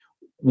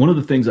One of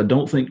the things I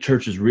don't think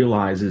churches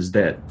realize is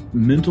that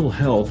mental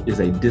health is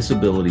a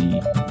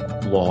disability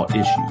law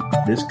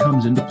issue. This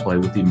comes into play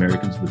with the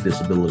Americans with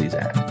Disabilities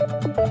Act.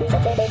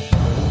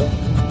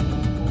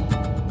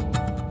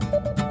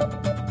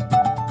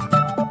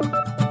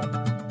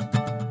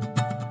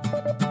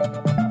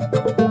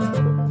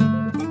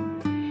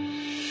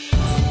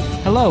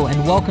 Hello,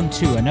 and welcome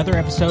to another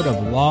episode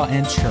of Law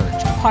and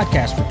Church, a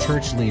podcast for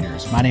church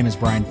leaders. My name is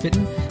Brian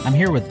Fitton. I'm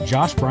here with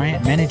Josh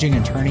Bryant, managing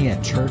attorney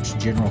at Church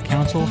General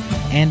Counsel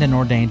and an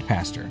ordained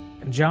pastor.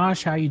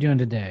 Josh, how are you doing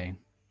today?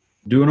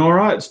 Doing all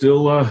right.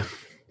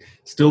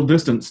 Still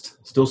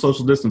distanced. Still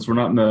social distance. We're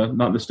not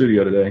in the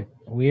studio today.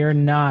 We are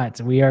not.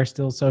 We are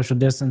still social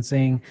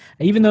distancing,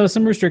 even though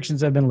some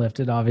restrictions have been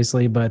lifted,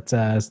 obviously, but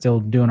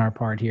still doing our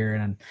part here.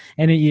 And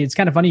it's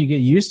kind of funny. You get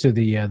used to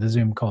the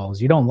Zoom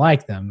calls. You don't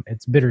like them.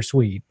 It's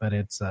bittersweet, but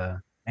it's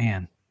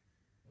man.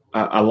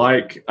 I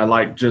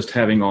like just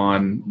having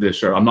on this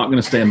show. I'm not going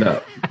to stand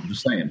up. I'm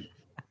just saying.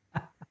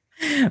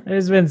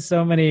 There's been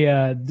so many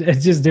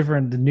just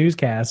different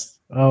newscasts.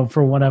 Oh,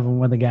 for one of them,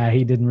 with the guy,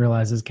 he didn't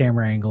realize his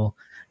camera angle,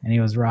 and he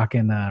was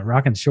rocking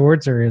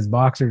shorts or his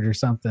boxers or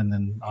something,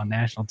 and on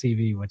national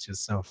TV, which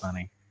is so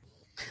funny.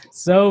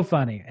 So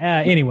funny.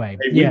 Anyway,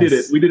 hey,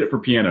 we did it for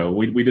piano.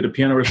 We did a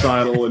piano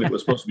recital, and it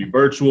was supposed to be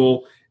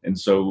virtual. And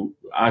so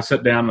I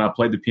sat down and I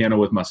played the piano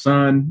with my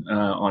son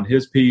on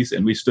his piece,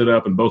 and we stood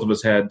up, and both of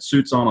us had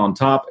suits on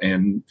top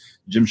and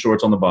gym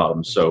shorts on the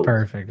bottom. So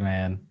perfect,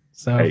 man.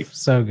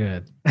 So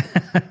good.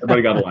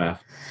 Everybody got a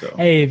laugh. So.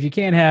 Hey, if you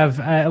can't have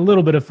a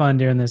little bit of fun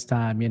during this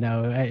time,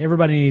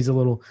 everybody needs a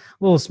little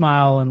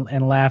smile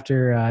and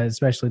laughter,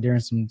 especially during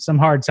some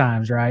hard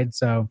times, right?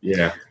 So,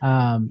 yeah.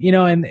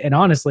 And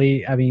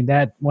honestly, I mean,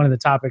 that one of the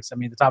topics,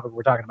 the topic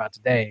we're talking about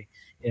today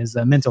is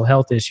mental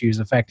health issues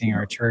affecting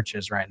our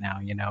churches right now,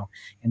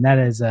 and that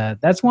is,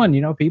 that's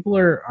one, people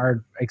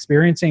are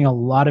experiencing a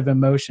lot of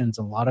emotions,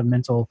 a lot of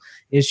mental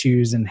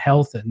issues and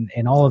health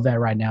and all of that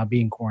right now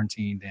being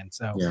quarantined. And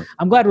so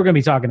I'm glad we're going to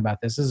be talking about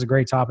this. This is a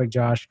great topic,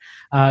 Josh.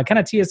 Kind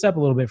of tee us up a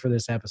little bit for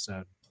this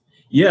episode.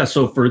 Yeah.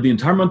 So for the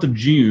entire month of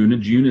June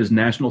is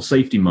National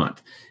Safety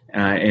Month.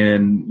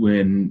 And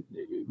when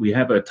we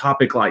have a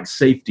topic like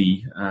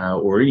safety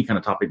or any kind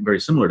of topic very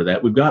similar to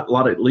that, we've got a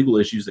lot of legal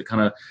issues that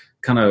kind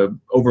of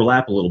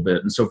overlap a little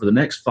bit. And so for the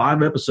next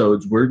 5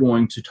 episodes, we're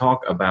going to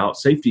talk about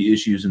safety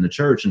issues in the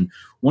church. And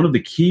one of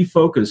the key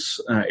focus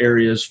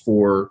areas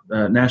for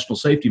National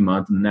Safety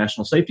Month and the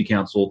National Safety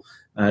Council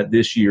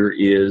this year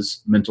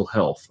is mental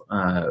health.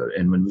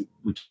 And when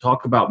we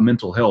talk about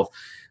mental health,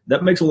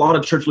 that makes a lot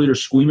of church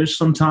leaders squeamish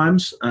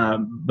sometimes,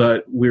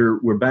 but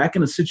we're back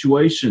in a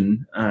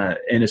situation,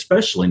 and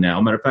especially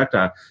now. Matter of fact,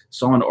 I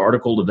saw an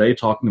article today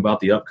talking about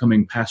the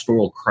upcoming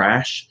pastoral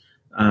crash,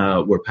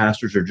 where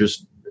pastors are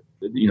just,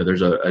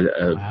 there's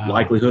a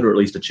likelihood or at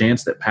least a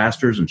chance that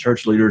pastors and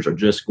church leaders are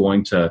just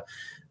going to,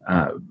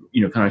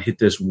 kind of hit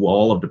this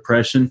wall of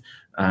depression.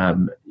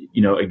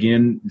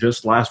 Again,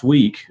 just last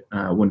week,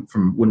 when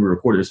we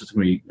recorded this, it's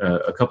going to be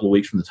a couple of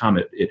weeks from the time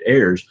it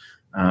airs.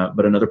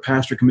 But another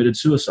pastor committed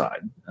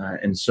suicide.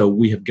 And so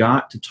we have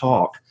got to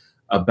talk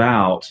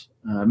about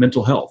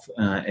mental health,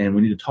 and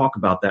we need to talk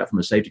about that from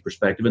a safety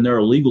perspective. And there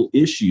are legal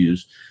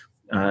issues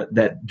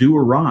that do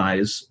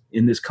arise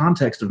in this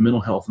context of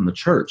mental health in the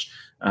church,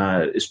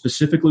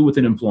 specifically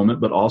within employment,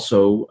 but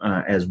also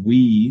as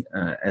we,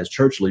 as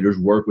church leaders,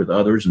 work with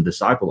others and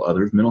disciple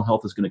others. Mental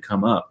health is going to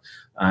come up,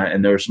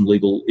 and there are some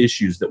legal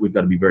issues that we've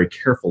got to be very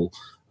careful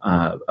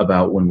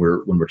about when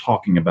we're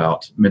talking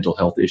about mental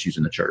health issues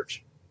in the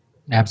church.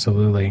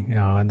 Absolutely.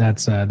 And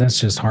that's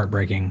just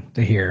heartbreaking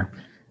to hear.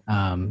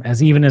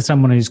 As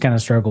someone who's kind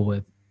of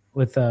struggled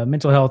with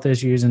mental health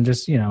issues and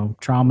just,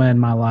 trauma in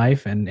my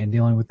life and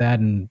dealing with that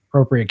and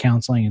appropriate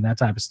counseling and that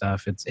type of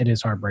stuff, it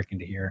is heartbreaking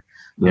to hear.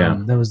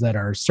 Those that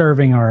are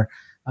serving are,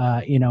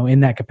 in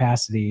that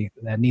capacity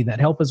that need that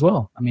help as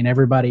well. I mean,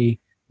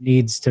 everybody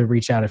needs to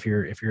reach out if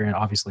you're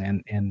obviously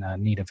in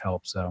need of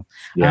help. So,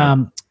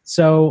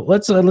 so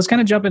let's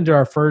kind of jump into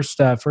our first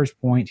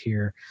point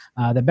here.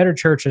 That better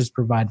churches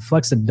provide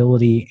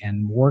flexibility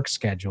in work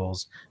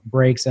schedules,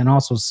 breaks, and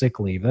also sick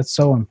leave. That's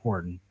so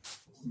important.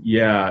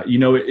 Yeah,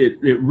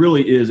 it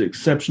really is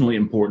exceptionally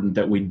important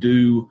that we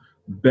do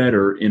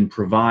better in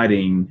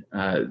providing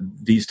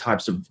this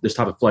type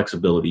of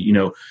flexibility.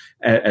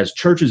 As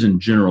churches in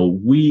general,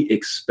 we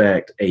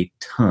expect a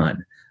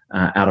ton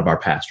out of our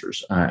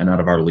pastors and out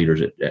of our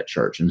leaders at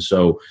church. And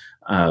so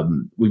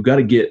we've got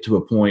to get to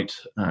a point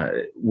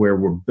where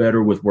we're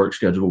better with work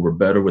schedule, we're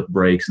better with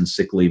breaks and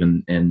sick leave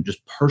and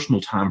just personal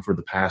time for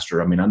the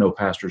pastor. I mean, I know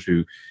pastors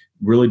who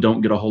really don't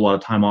get a whole lot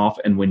of time off.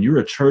 And when you're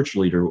a church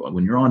leader,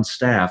 when you're on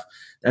staff,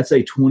 that's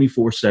a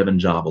 24/7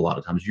 job a lot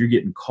of times. You're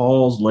getting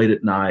calls late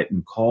at night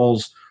and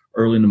calls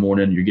early in the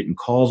morning. You're getting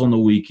calls on the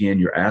weekend.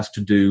 You're asked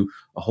to do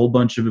a whole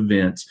bunch of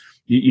events.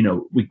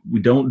 We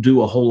don't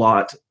do a whole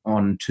lot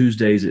on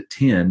Tuesdays at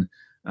 10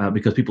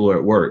 because people are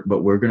at work,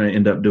 but we're going to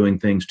end up doing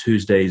things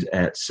Tuesdays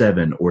at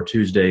 7 or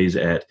Tuesdays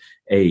at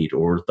 8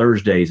 or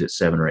Thursdays at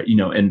 7 or 8,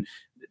 and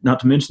not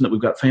to mention that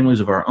we've got families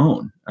of our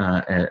own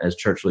as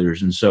church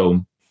leaders. And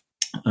so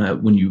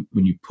when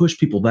you push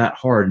people that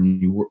hard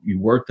and you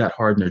work that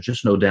hard and there's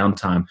just no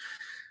downtime,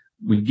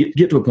 we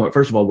get to a point,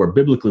 first of all, where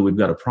biblically we've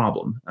got a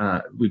problem.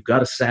 We've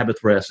got a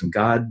Sabbath rest, and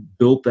God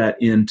built that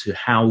into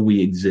how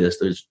we exist.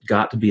 There's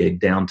got to be a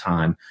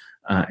downtime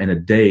and a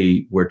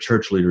day where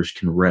church leaders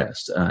can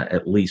rest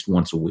at least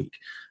once a week.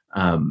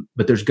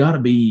 But there's got to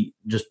be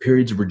just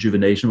periods of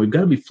rejuvenation. We've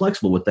got to be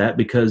flexible with that,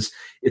 because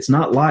it's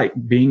not like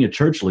being a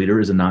church leader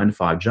is a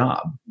 9-to-5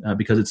 job,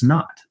 because it's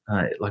not.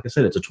 Like I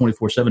said, it's a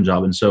 24/7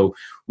 job. And so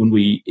when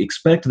we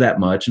expect that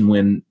much, and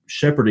when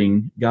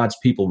shepherding God's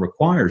people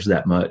requires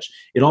that much,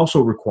 it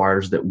also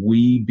requires that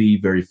we be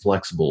very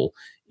flexible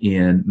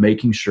in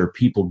making sure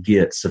people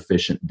get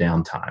sufficient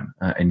downtime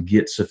and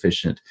get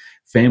sufficient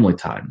family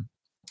time.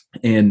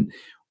 And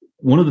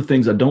one of the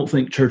things I don't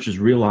think churches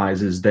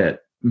realize is that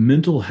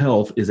mental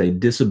health is a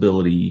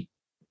disability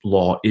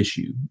law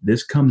issue.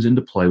 This comes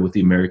into play with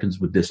the Americans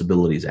with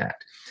Disabilities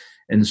Act.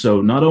 And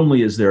so not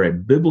only is there a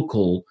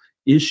biblical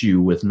issue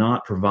with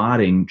not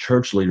providing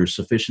church leaders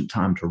sufficient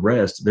time to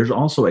rest, there's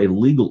also a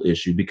legal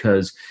issue,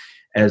 because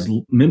as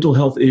mental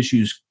health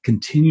issues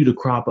continue to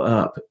crop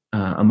up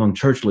among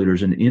church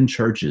leaders and in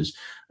churches,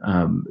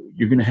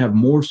 you're going to have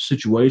more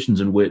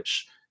situations in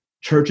which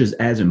churches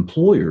as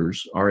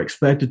employers are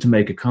expected to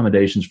make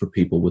accommodations for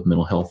people with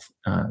mental health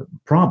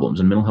problems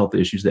and mental health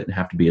issues that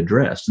have to be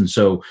addressed. And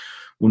so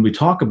when we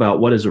talk about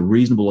what is a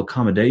reasonable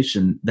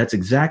accommodation, that's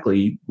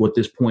exactly what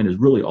this point is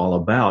really all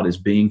about, is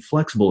being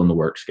flexible in the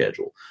work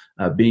schedule,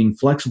 being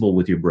flexible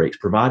with your breaks,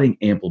 providing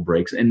ample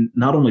breaks, and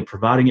not only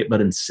providing it,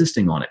 but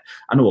insisting on it.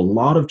 I know a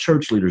lot of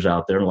church leaders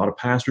out there, a lot of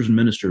pastors and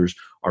ministers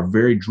are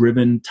very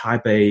driven,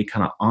 type A,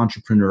 kind of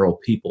entrepreneurial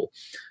people.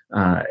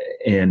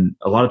 And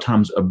a lot of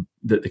times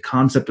the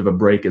concept of a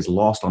break is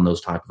lost on those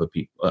type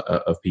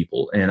of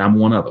people. And I'm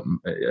one of them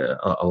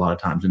a lot of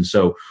times. And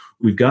so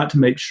we've got to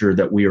make sure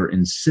that we are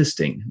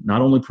insisting,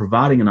 not only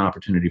providing an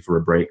opportunity for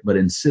a break, but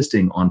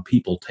insisting on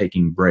people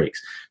taking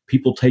breaks,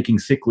 people taking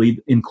sick leave,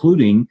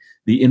 including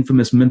the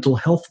infamous mental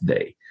health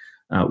day.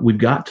 We've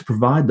got to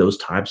provide those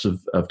types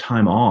of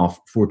time off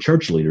for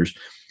church leaders.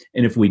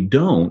 And if we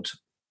don't,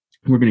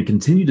 we're going to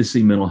continue to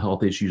see mental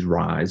health issues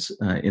rise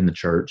in the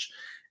church.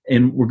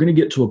 And we're going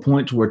to get to a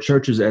point to where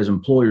churches as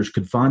employers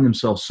could find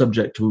themselves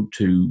subject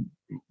to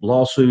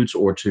lawsuits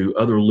or to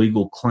other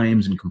legal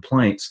claims and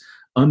complaints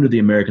under the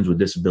Americans with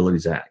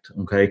Disabilities Act.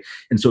 Okay.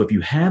 And so if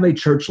you have a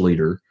church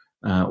leader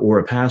or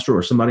a pastor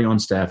or somebody on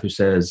staff who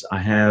says, I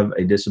have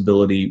a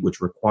disability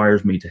which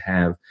requires me to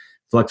have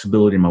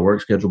flexibility in my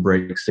work schedule,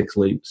 breaks, sick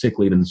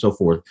leave, and so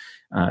forth,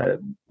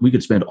 we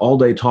could spend all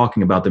day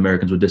talking about the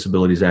Americans with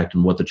Disabilities Act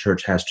and what the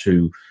church has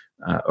to,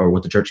 or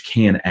what the church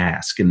can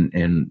ask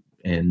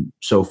and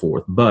so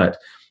forth. But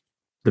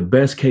the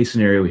best case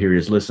scenario here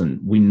is, listen,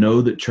 we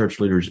know that church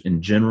leaders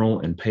in general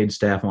and paid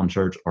staff on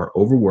church are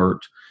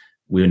overworked.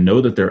 We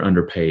know that they're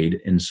underpaid.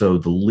 And so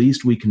the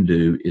least we can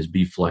do is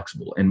be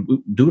flexible and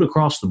do it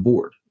across the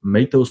board.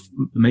 Make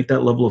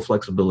that level of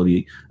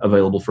flexibility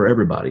available for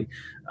everybody.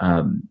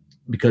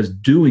 Because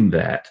doing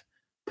that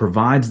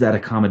provides that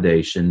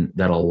accommodation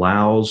that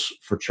allows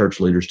for church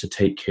leaders to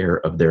take care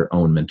of their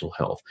own mental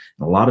health.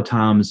 And a lot of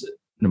times,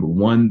 number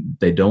one,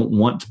 they don't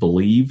want to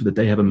believe that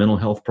they have a mental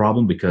health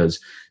problem because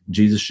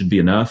Jesus should be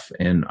enough.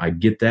 And I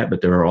get that,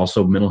 but there are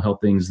also mental health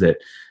things that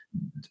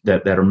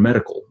are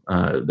medical,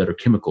 that are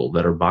chemical,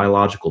 that are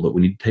biological, that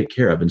we need to take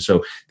care of. And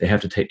so they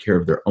have to take care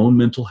of their own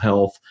mental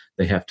health.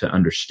 They have to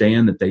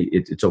understand that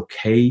it's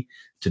okay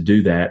to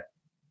do that.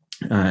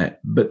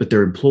 But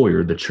their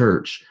employer, the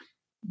church,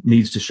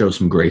 needs to show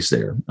some grace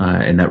there.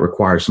 And that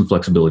requires some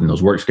flexibility in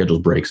those work schedules,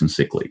 breaks, and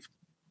sick leave.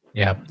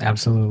 Yeah,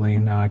 absolutely.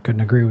 No, I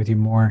couldn't agree with you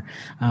more.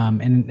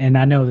 And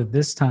I know that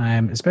this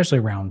time, especially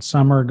around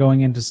summer,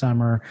 going into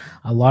summer,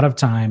 a lot of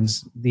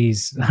times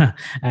these,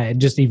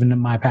 just even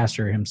my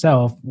pastor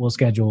himself will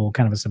schedule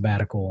kind of a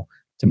sabbatical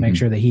to make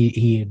sure that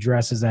he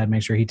addresses that,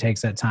 make sure he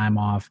takes that time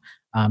off,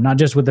 not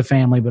just with the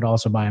family, but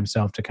also by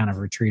himself to kind of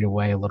retreat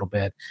away a little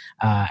bit.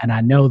 And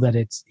I know that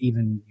it's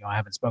even, I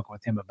haven't spoken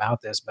with him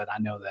about this, but I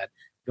know that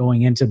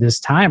going into this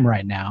time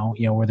right now,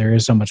 where there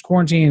is so much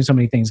quarantine and so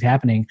many things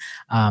happening,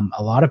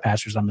 a lot of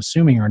pastors, I'm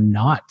assuming, are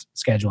not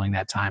scheduling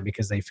that time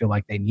because they feel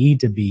like they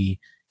need to be,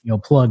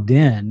 plugged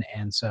in.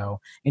 And so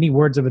any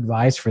words of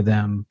advice for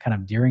them kind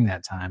of during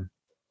that time?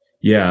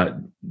 Yeah,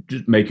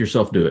 just make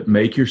yourself do it.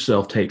 Make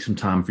yourself take some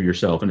time for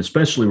yourself. And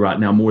especially right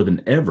now, more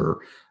than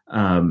ever,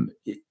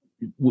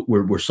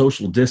 we're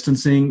social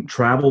distancing.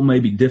 Travel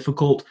may be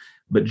difficult,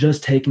 but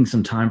just taking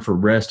some time for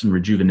rest and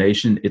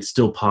rejuvenation, it's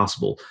still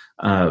possible.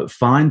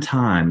 Find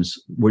times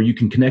where you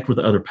can connect with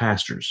other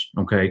pastors,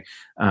 okay?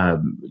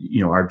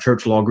 Our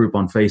church law group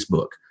on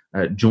Facebook,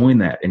 join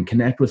that and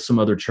connect with some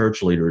other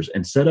church leaders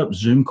and set up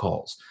Zoom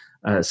calls,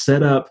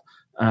 set up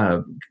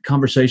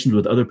conversations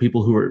with other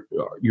people who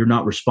you're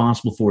not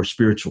responsible for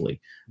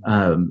spiritually,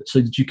 so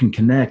that you can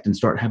connect and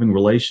start having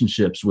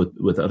relationships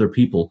with other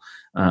people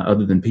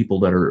other than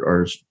people that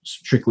are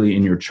strictly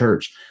in your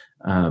church.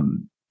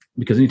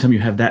 because anytime you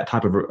have that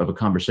type of a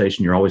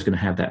conversation, you're always going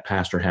to have that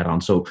pastor hat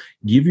on. So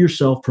give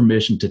yourself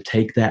permission to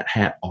take that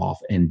hat off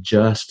and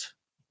just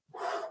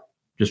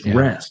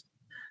rest,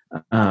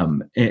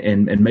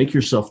 and make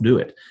yourself do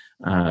it.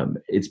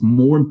 It's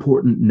more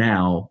important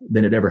now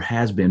than it ever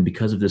has been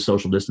because of this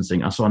social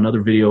distancing. I saw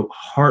another video,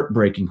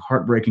 heartbreaking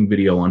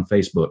video on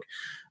Facebook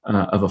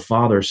of a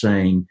father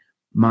saying,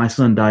 my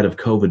son died of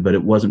COVID, but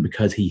it wasn't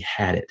because he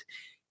had it.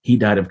 He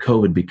died of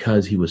COVID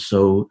because he was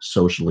so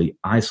socially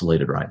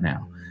isolated right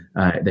now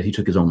that he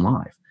took his own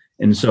life.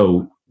 And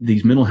so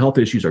these mental health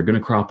issues are going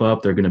to crop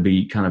up. They're going to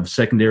be kind of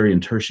secondary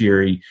and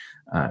tertiary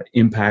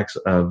impacts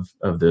of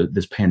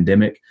this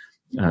pandemic.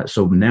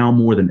 So now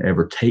more than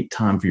ever, take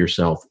time for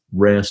yourself,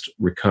 rest,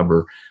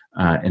 recover,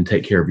 and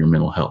take care of your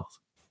mental health.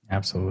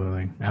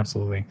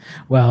 Absolutely.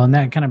 Well, and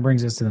that kind of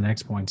brings us to the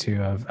next point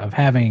too, of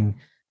having,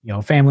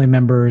 family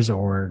members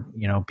or,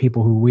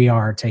 people who we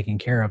are taking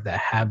care of that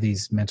have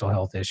these mental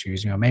health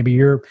issues. Maybe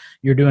you're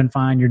doing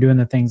fine. You're doing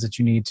the things that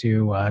you need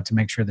to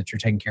make sure that you're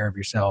taking care of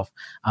yourself.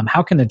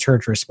 How can the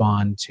church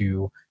respond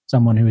to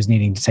someone who is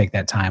needing to take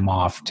that time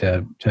off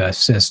to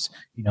assist,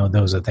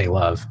 those that they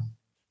love?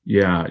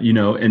 Yeah.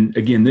 And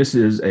again, this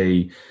is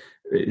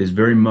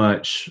very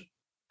much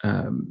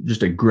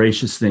just a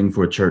gracious thing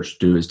for a church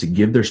to do, is to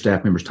give their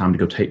staff members time to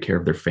go take care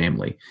of their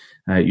family.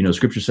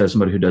 Scripture says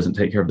somebody who doesn't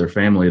take care of their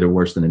family, they're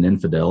worse than an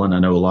infidel. And I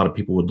know a lot of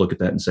people would look at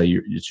that and say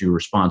it's your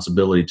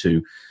responsibility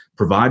to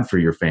provide for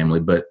your family.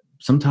 But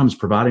sometimes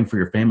providing for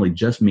your family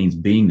just means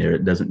being there.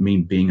 It doesn't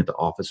mean being at the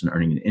office and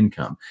earning an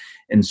income.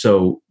 And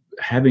so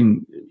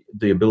having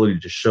the ability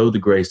to show the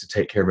grace to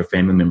take care of a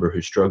family member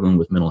who's struggling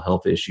with mental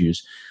health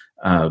issues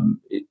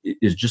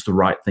is just the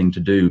right thing to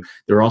do.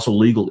 There are also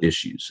legal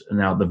issues.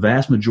 Now, the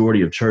vast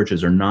majority of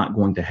churches are not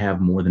going to have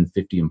more than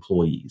 50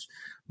 employees.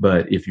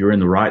 But if you're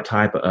in the right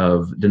type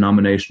of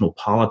denominational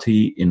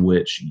polity in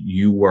which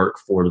you work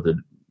for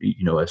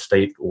a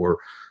state or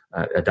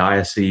a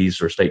diocese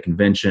or state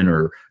convention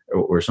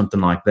or something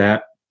like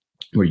that,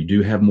 where you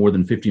do have more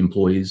than 50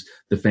 employees,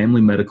 the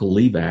Family Medical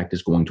Leave Act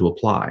is going to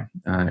apply.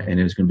 And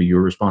it's going to be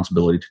your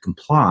responsibility to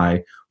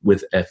comply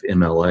with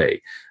FMLA.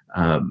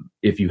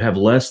 If you have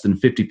less than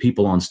 50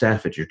 people on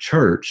staff at your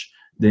church,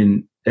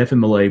 then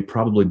FMLA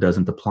probably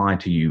doesn't apply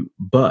to you.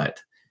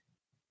 But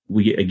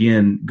we,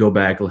 again, go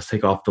back, let's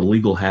take off the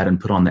legal hat and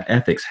put on the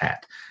ethics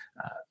hat.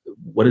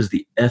 What is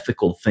the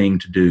ethical thing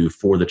to do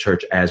for the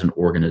church as an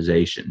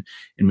organization?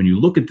 And when you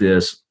look at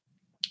this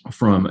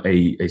from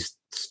a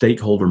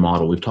stakeholder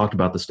model, we've talked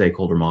about the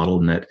stakeholder model,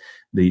 and that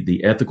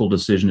the ethical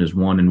decision is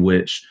one in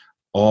which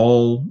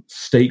all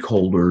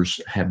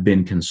stakeholders have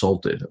been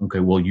consulted.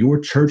 Okay, well,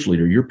 your church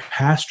leader, your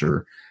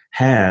pastor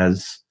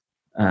has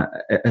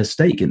a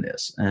stake in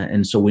this.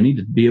 And so we need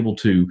to be able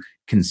to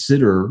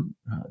consider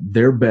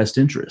their best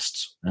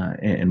interests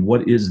and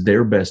what is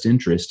their best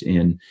interest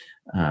in,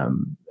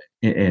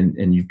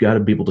 and you've got to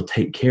be able to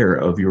take care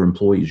of your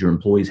employees. Your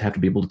employees have to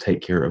be able to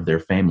take care of their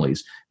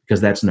families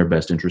because that's in their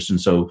best interest.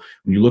 And so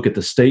when you look at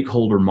the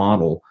stakeholder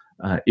model,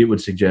 it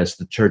would suggest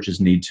that churches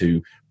need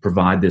to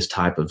provide this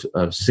type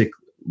of sick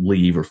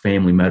leave or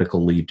family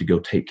medical leave to go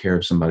take care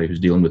of somebody who's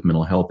dealing with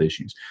mental health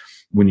issues.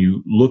 When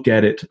you look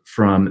at it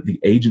from the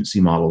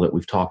agency model that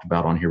we've talked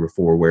about on here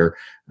before, where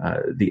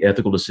the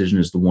ethical decision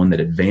is the one that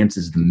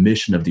advances the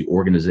mission of the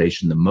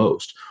organization the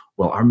most.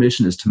 Well, our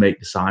mission is to make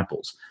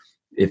disciples.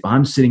 If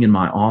I'm sitting in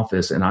my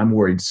office and I'm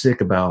worried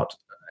sick about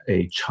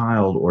a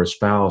child or a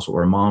spouse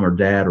or a mom or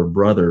dad or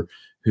brother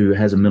who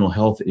has a mental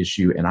health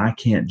issue, and I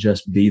can't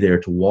just be there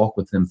to walk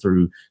with them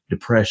through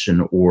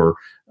depression or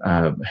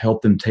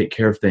help them take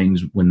care of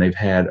things when they've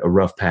had a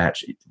rough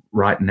patch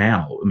right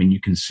now. I mean, you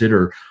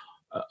consider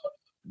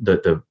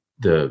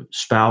the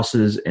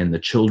spouses and the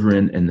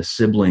children and the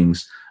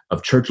siblings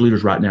of church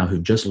leaders right now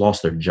who've just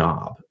lost their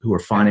job, who are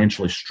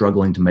financially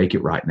struggling to make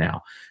it right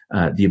now.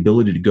 The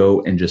ability to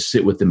go and just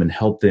sit with them and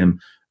help them,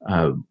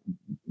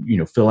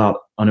 fill out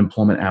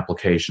unemployment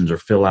applications or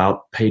fill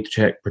out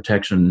paycheck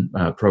protection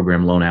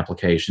program loan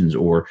applications,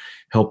 or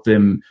help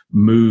them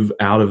move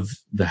out of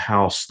the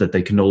house that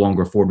they can no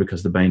longer afford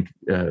because the bank,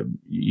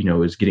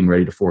 is getting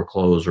ready to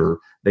foreclose or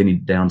they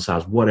need to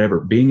downsize, whatever.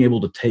 Being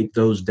able to take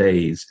those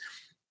days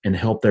and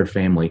help their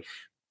family,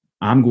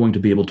 I'm going to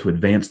be able to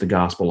advance the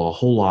gospel a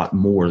whole lot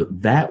more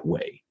that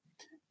way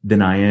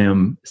than I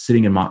am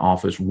sitting in my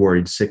office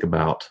worried sick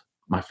about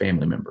my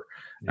family member.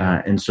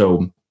 Yeah. And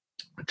so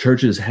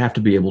churches have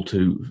to be able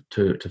to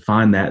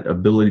find that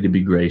ability to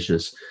be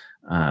gracious.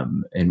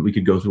 And we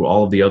could go through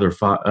all of the other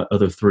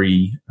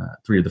three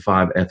of the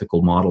five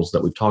ethical models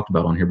that we've talked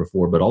about on here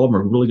before, but all of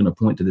them are really going to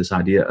point to this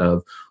idea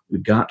of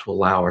we've got to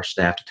allow our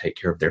staff to take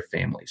care of their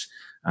families.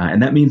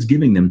 And that means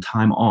giving them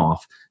time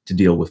off to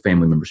deal with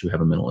family members who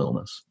have a mental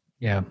illness.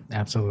 Yeah,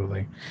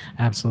 absolutely.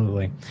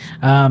 Absolutely.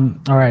 All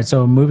right.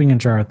 So moving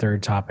into our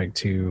third topic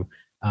to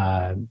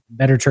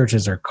better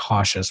churches are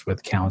cautious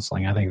with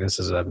counseling. I think this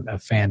is a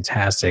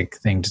fantastic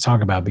thing to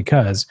talk about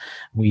because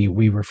we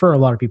refer a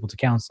lot of people to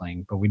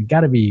counseling, but we've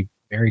got to be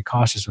very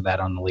cautious with that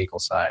on the legal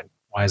side.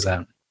 Why is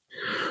that?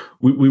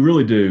 We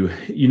really do,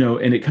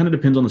 and it kind of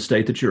depends on the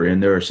state that you're in.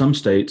 There are some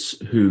states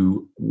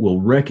who will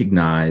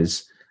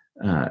recognize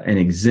an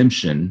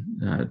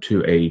exemption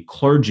to a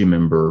clergy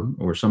member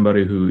or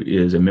somebody who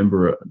is a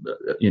member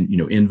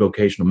in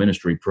vocational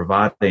ministry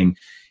providing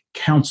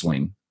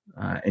counseling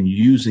and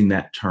using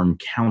that term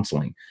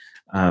counseling.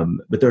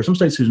 But there are some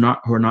states who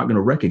are not going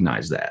to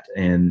recognize that.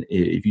 And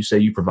if you say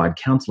you provide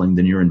counseling,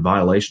 then you're in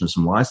violation of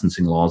some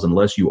licensing laws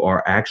unless you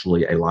are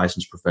actually a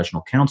licensed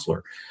professional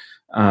counselor.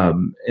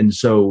 And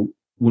so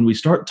when we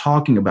start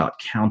talking about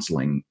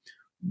counseling,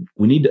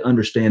 we need to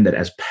understand that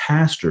as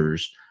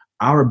pastors,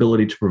 our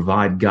ability to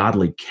provide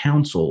godly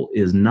counsel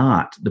is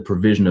not the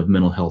provision of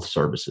mental health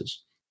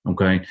services.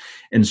 Okay.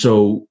 And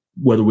so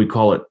whether we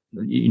call it,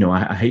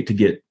 I hate to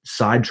get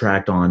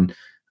sidetracked on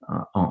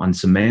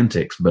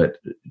semantics, but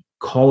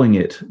calling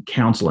it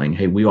counseling,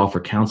 hey, we offer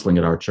counseling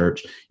at our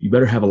church, you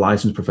better have a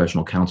licensed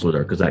professional counselor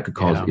there because that could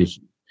cause issues.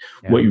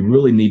 Yeah. What you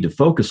really need to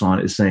focus on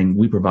is saying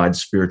we provide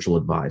spiritual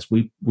advice.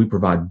 We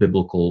provide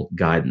biblical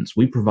guidance.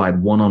 We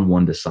provide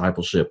one-on-one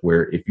discipleship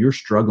where if you're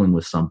struggling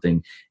with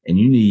something and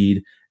you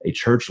need a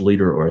church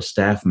leader or a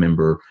staff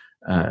member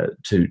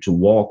to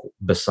walk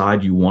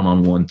beside you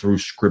one-on-one through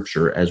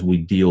Scripture as we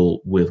deal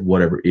with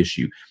whatever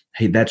issue,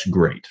 hey, that's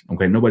great.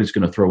 Okay, nobody's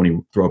going to throw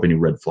up any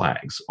red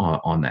flags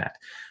on that.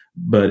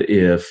 But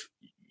if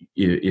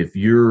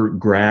you're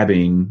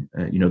grabbing,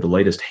 the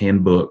latest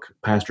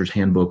pastor's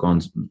handbook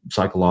on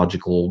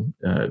psychological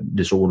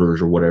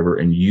disorders or whatever,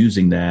 and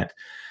using that,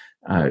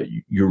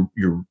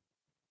 you're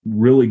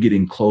really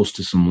getting close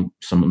to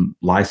some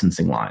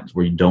licensing lines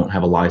where you don't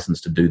have a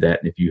license to do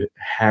that. And if you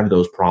have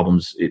those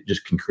problems, it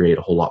just can create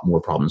a whole lot more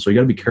problems. So you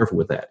got to be careful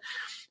with that.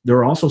 There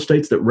are also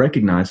states that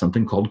recognize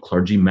something called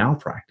clergy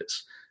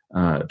malpractice.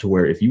 To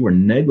where if you were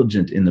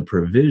negligent in the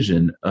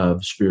provision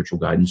of spiritual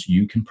guidance,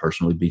 you can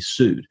personally be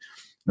sued.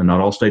 Now, not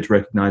all states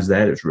recognize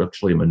that. It's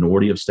actually a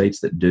minority of states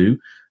that do.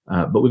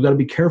 But we've got to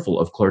be careful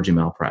of clergy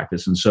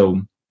malpractice. And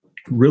so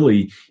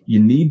really, you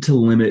need to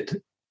limit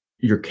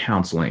your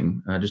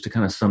counseling, just to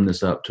kind of sum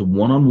this up, to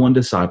one-on-one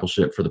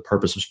discipleship for the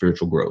purpose of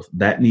spiritual growth.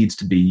 That needs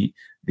to be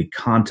the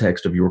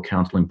context of your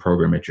counseling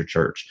program at your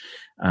church.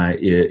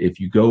 If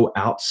you go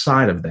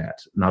outside of that,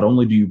 not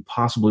only do you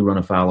possibly run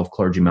afoul of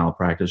clergy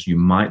malpractice, you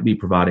might be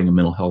providing a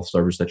mental health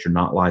service that you're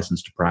not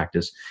licensed to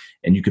practice,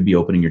 and you could be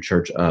opening your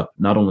church up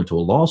not only to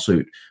a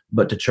lawsuit,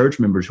 but to church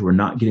members who are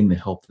not getting the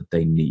help that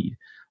they need.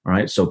 All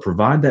right, so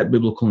provide that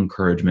biblical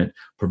encouragement,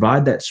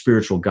 provide that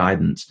spiritual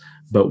guidance.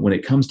 But when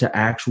it comes to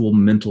actual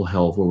mental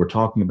health, where we're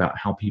talking about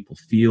how people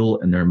feel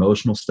and their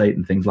emotional state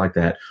and things like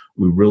that,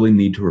 we really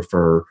need to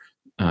refer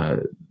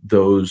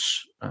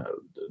those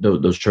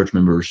church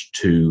members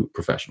to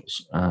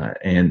professionals.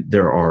 And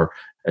there are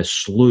a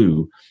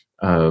slew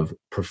of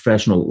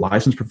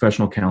licensed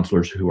professional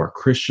counselors who are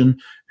Christian,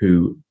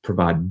 who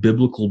provide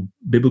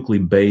biblically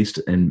based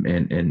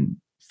and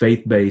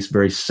faith-based,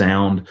 very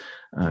sound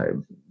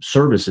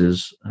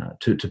services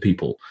to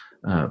people.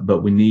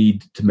 But we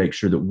need to make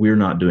sure that we're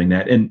not doing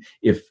that. And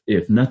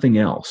if nothing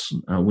else,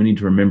 we need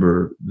to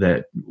remember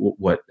that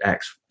what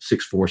Acts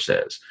 6:4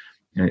 says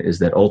is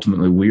that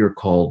ultimately we are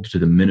called to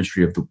the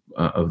ministry of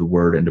the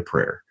word and to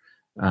prayer.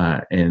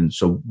 And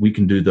so we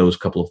can do those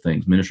couple of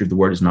things. Ministry of the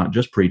word is not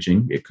just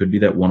preaching. It could be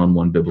that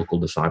one-on-one biblical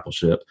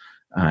discipleship.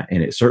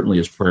 And it certainly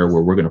is prayer,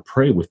 where we're going to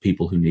pray with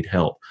people who need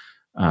help.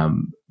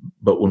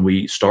 But when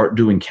we start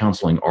doing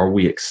counseling, are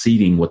we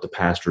exceeding what the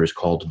pastor is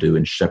called to do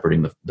in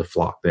shepherding the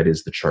flock that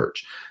is the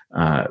church?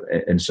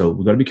 And so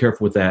we've got to be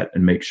careful with that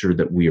and make sure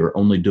that we are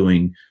only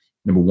doing,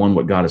 number one,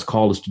 what God has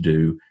called us to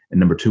do, and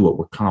number two, what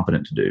we're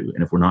competent to do.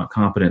 And if we're not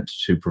competent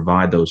to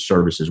provide those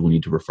services, we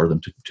need to refer them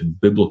to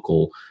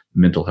biblical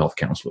mental health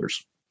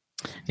counselors.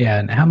 Yeah,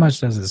 and how much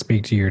does it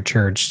speak to your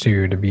church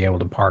to be able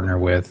to partner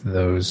with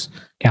those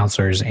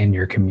counselors in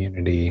your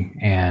community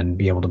and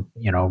be able to,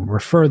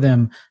 refer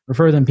them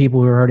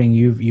people who are hurting?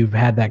 You've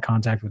had that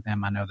contact with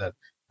them. I know that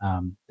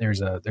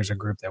there's a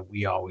group that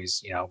we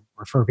always,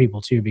 refer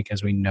people to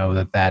because we know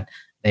that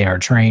they are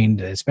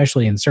trained,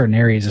 especially in certain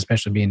areas,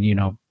 especially being,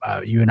 you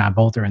and I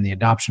both are in the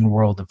adoption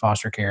world, the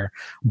foster care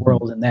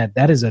world, and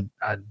that is a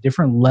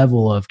different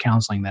level of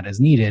counseling that is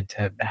needed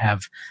to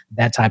have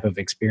that type of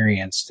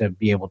experience to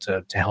be able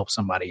to help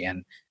somebody.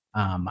 And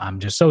I'm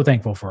just so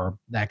thankful for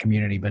that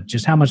community. But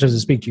just how much does it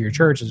speak to your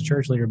church as a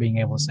church leader, being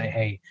able to say,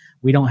 hey,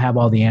 we don't have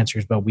all the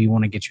answers, but we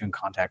want to get you in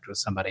contact with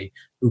somebody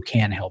who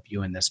can help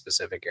you in this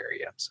specific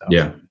area. So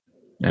yeah,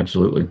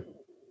 absolutely.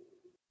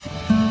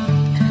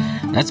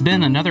 That's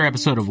been another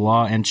episode of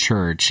Law and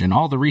Church, and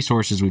all the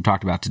resources we've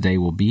talked about today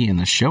will be in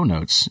the show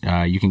notes.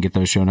 You can get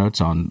those show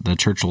notes on the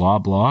Church Law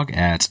blog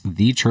at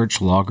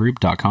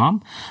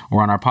thechurchlawgroup.com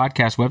or on our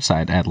podcast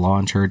website at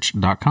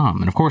lawandchurch.com.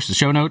 And of course, the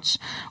show notes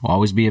will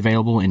always be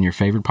available in your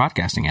favorite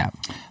podcasting app.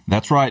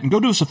 That's right. And go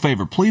do us a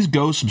favor. Please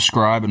go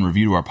subscribe and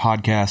review to our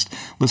podcast.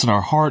 Listen,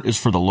 our heart is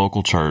for the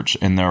local church,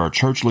 and there are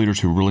church leaders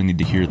who really need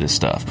to hear this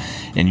stuff.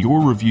 And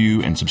your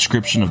review and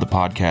subscription of the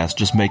podcast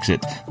just makes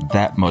it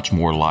that much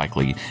more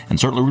likely. And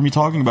certainly we're going to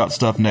be talking about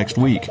stuff next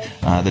week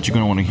that you're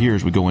going to want to hear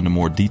as we go into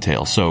more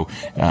detail. So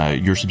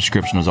your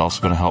subscription is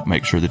also going to help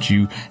make sure that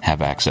you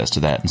have access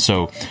to that. And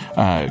so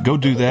go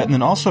do that. And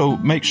then also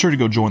make sure to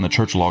go join the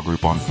Church Law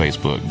Group on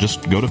Facebook.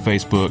 Just go to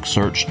Facebook,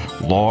 search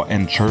Law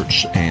and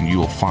Church, and you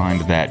will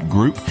find that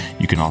group.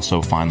 You can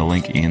also find the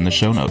link in the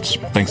show notes.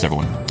 Thanks,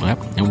 everyone. Yep.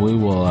 And we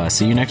will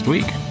see you next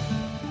week.